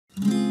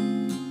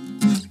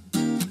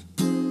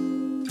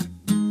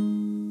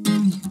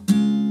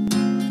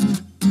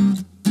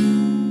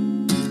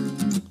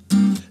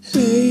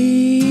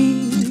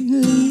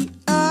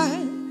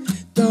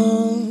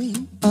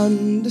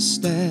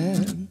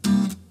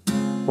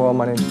Well,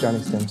 my name's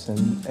Johnny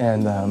Stimson,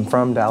 and I'm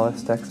from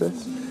Dallas,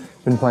 Texas.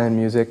 Been playing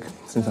music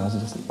since I was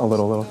just a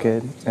little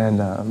kid, and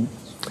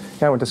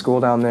yeah, I went to school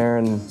down there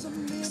and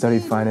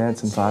studied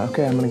finance and thought,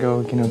 okay, I'm gonna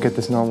go, get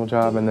this normal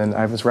job. And then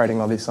I was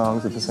writing all these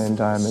songs at the same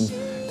time and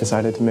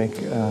decided to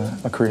make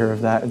a career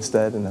of that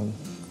instead, and I'm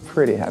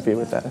pretty happy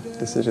with that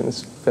decision.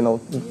 It's been a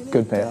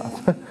good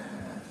payoff.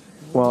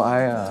 Well,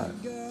 I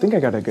think I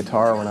got a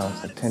guitar when I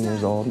was like 10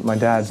 years old. My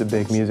dad's a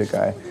big music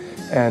guy,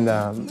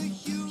 and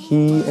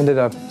he ended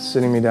up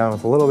sitting me down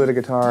with a little bit of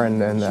guitar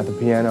and at the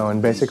piano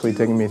and basically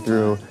taking me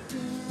through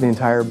the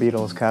entire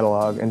Beatles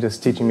catalog and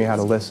just teaching me how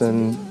to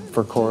listen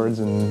for chords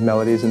and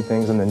melodies and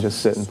things and then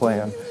just sit and play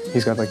them.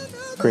 He's got like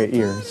great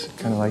ears,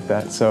 kind of like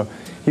that. So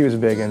he was a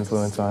big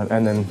influence on,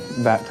 and then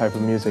that type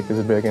of music is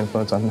a big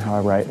influence on how I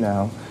write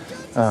now.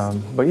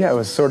 But yeah, it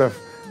was sort of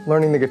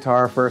learning the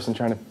guitar first and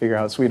trying to figure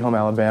out Sweet Home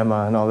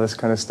Alabama and all this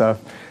kind of stuff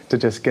to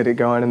just get it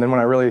going. And then when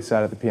I really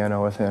sat at the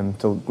piano with him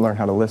to learn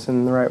how to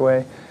listen the right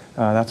way,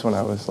 that's when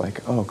I was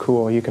like, oh,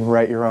 cool, you can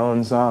write your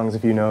own songs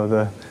if you know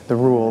the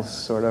rules,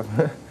 sort of.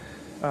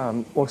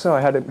 Well, so I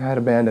had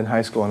a band in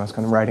high school, and I was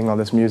kind of writing all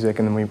this music,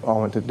 and then we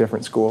all went to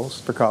different schools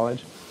for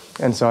college.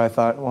 And so I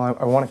thought, well,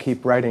 I want to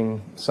keep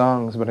writing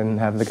songs, but I didn't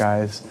have the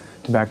guys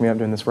to back me up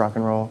doing this rock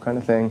and roll kind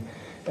of thing.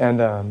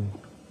 And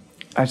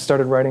I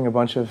started writing a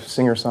bunch of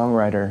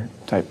singer-songwriter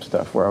type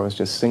stuff where I was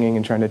just singing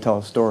and trying to tell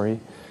a story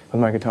with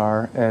my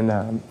guitar.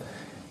 And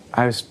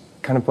I was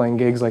kind of playing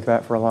gigs like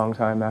that for a long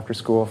time after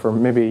school. For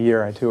maybe a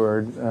year I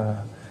toured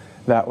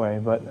that way,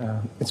 but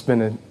it's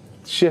been a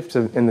shift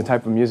in the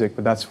type of music,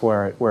 but that's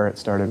where it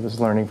started,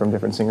 was learning from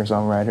different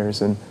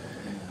singer-songwriters. And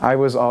I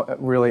was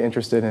really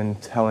interested in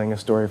telling a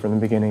story from the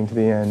beginning to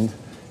the end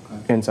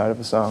inside of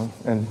a song,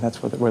 and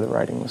that's where the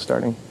writing was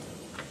starting.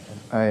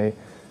 I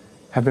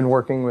have been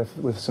working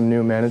with some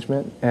new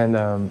management,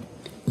 and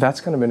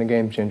that's kind of been a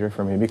game changer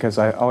for me because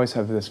I always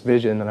have this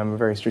vision, and I'm a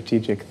very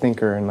strategic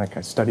thinker, and like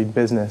I studied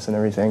business and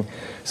everything.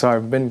 So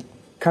I've been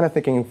kind of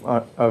thinking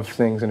of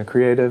things in a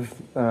creative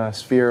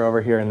sphere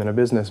over here and then a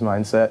business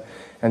mindset.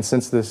 And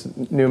since this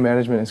new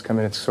management has come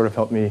in, it's sort of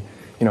helped me,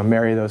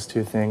 marry those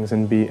two things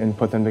and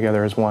put them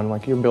together as one.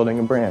 Like you're building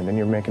a brand and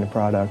you're making a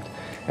product,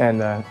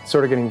 and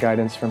sort of getting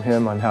guidance from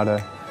him on how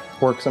to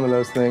work some of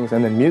those things.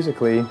 And then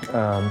musically,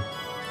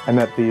 I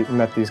met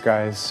these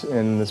guys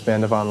in this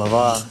band Avant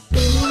Lava.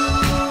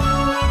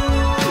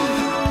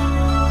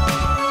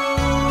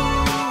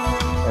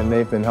 And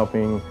they've been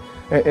helping,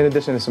 in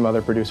addition to some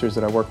other producers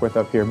that I work with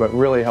up here, but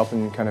really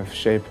helping kind of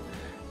shape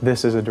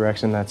this as a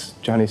direction that's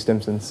Johnny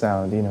Stimson's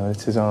sound.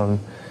 It's his own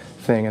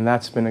thing, and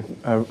that's been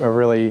a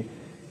really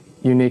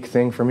unique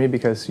thing for me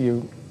because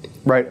you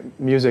write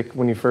music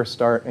when you first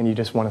start and you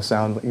just want to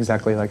sound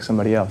exactly like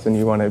somebody else, and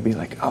you want to be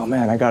like, oh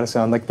man, I got to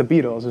sound like the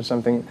Beatles or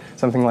something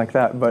like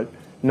that. But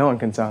no one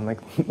can sound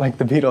like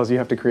the Beatles. You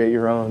have to create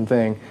your own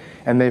thing,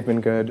 and they've been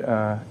good.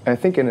 I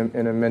think in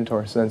a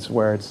mentor sense,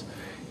 where it's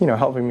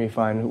helping me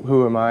find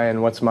who am I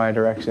and what's my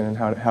direction and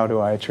how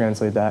do I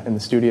translate that in the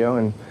studio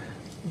and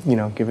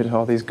give it to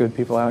all these good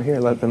people out here,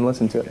 let them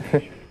listen to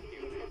it.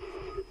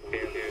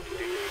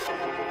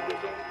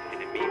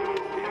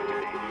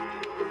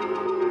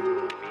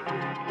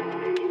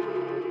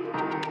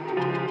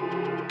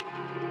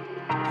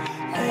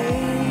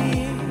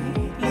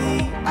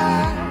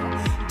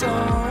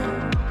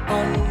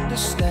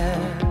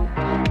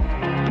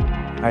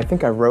 I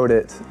think I wrote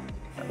it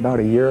about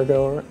a year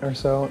ago or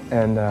so,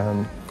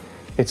 and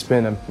it's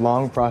been a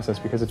long process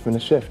because it's been a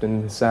shift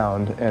in the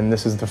sound, and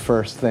this is the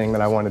first thing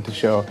that I wanted to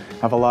show. I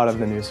have a lot of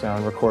the new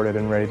sound recorded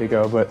and ready to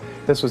go, but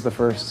this was the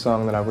first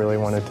song that I really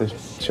wanted to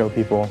show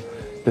people.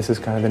 This is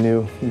kind of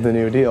the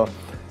new deal.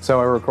 So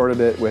I recorded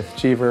it with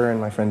Cheever and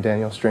my friend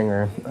Daniel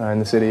Stringer in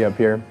the city up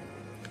here,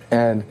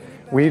 and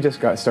we just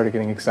started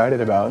getting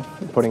excited about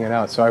putting it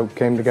out. So I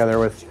came together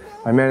with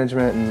my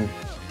management and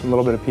a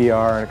little bit of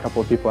PR and a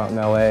couple of people out in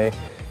LA,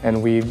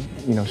 and we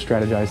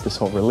strategized this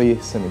whole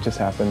release, and it just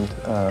happened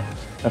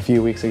a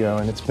few weeks ago,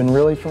 and it's been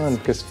really fun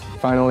because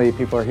finally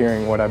people are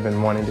hearing what I've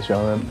been wanting to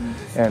show them.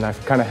 And I've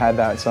kind of had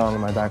that song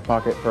in my back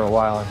pocket for a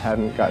while and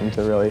hadn't gotten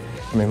to really,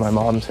 my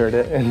mom's heard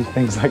it and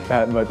things like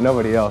that, but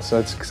nobody else. So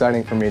it's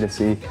exciting for me to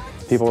see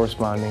people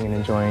responding and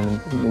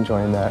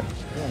enjoying that.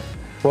 Yeah.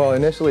 Well,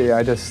 initially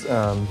I just,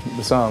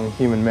 the song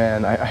Human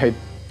Man, I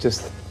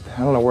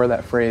don't know where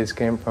that phrase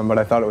came from, but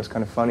I thought it was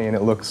kind of funny, and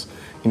it looks,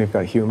 you've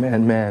got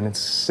human, man, it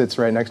sits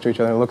right next to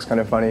each other, it looks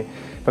kind of funny.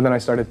 But then I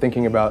started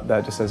thinking about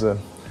that just as a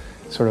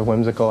sort of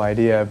whimsical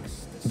idea,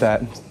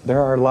 that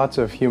there are lots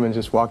of humans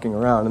just walking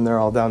around, and they're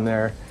all down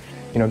there,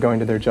 going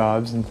to their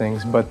jobs and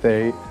things, but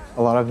a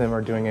lot of them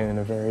are doing it in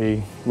a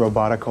very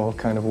robotical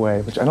kind of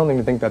way, which I don't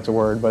even think that's a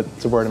word, but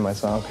it's a word in my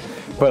song.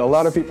 But a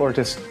lot of people are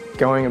just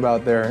going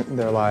about their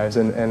lives,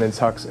 and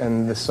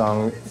this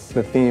song,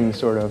 the theme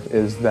sort of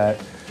is that,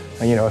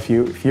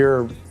 if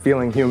you're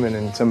feeling human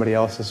and somebody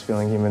else is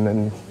feeling human,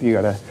 then you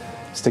gotta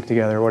stick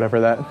together,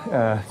 whatever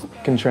that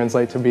can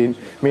translate to mean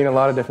a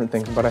lot of different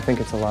things. But I think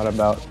it's a lot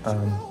about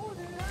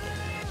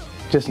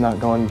just not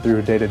going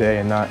through day to day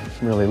and not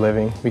really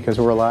living, because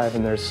we're alive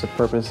and there's a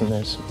purpose and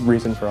there's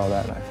reason for all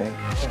that, I think.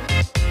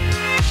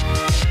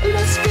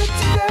 Let's get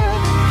together,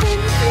 can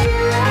you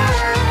feel it?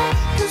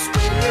 'Cause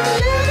when you're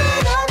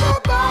living on the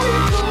body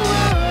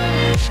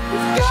world,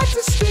 we've got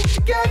to stick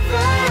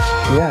together.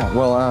 Yeah,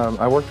 well,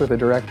 I worked with a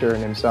director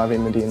named Savi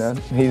Medina.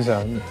 He's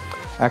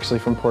actually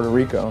from Puerto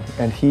Rico,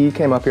 and he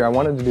came up here. I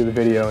wanted to do the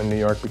video in New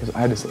York because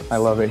I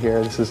love it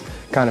here. This is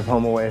kind of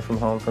home away from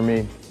home for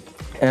me.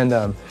 And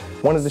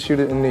wanted to shoot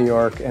it in New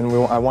York, and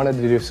I wanted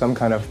to do some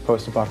kind of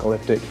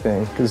post-apocalyptic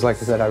thing, because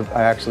like I said,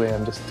 I actually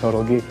am just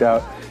total geeked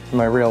out in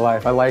my real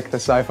life. I like the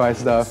sci-fi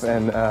stuff,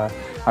 and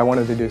I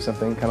wanted to do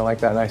something kind of like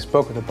that, and I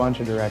spoke with a bunch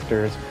of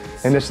directors.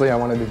 Initially, I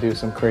wanted to do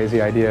some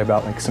crazy idea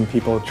about like some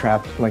people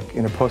trapped like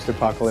in a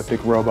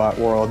post-apocalyptic robot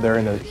world. They're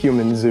in a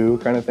human zoo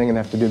kind of thing and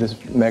have to do this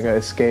mega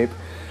escape.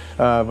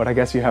 But I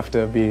guess you have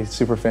to be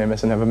super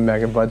famous and have a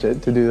mega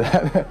budget to do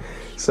that.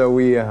 So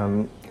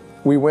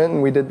we went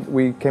and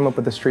we came up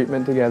with this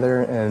treatment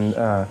together, and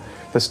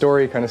the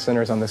story kind of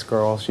centers on this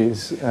girl.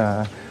 She's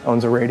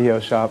owns a radio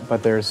shop,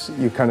 but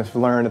you kind of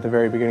learn at the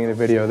very beginning of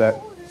the video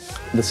that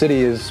the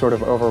city is sort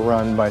of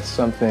overrun by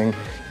something.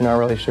 You're not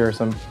really sure,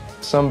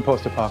 some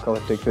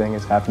post-apocalyptic thing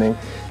is happening,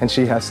 and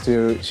she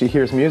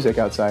hears music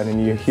outside,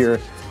 and you hear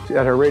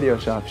at her radio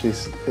shop,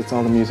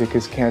 all the music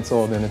is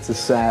canceled, and it's a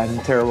sad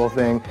and terrible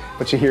thing,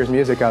 but she hears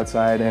music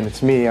outside, and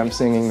it's me, I'm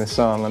singing this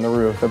song on the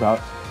roof about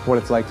what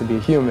it's like to be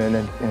human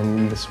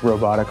in this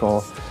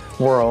robotical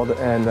world,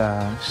 and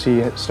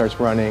she starts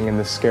running, and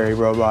this scary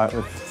robot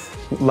with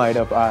light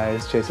up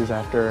eyes chases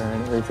after her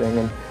and everything,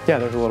 and yeah,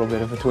 there's a little bit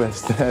of a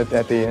twist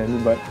at the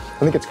end, but I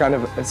think it's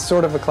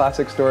sort of a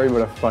classic story,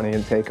 but a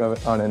funny take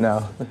on it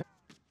now.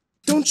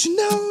 Don't you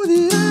know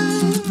that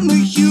I'm a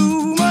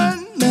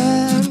human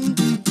man,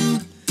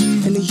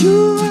 and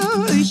you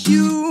are a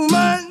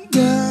human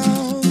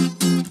girl?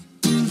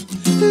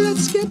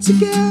 Let's get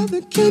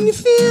together, can you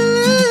feel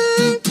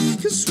it?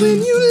 'Cause when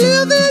you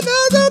live in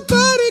a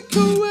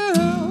robotical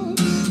world,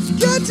 you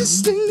got to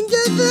stay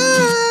together.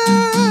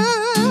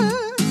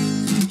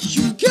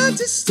 You got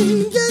to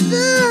stay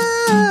together.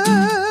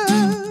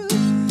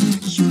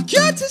 You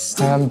got to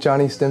stay. I'm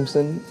Johnny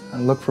Stimson.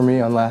 Look for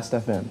me on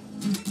Last.fm.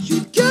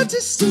 You got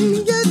to stay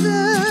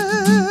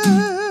together.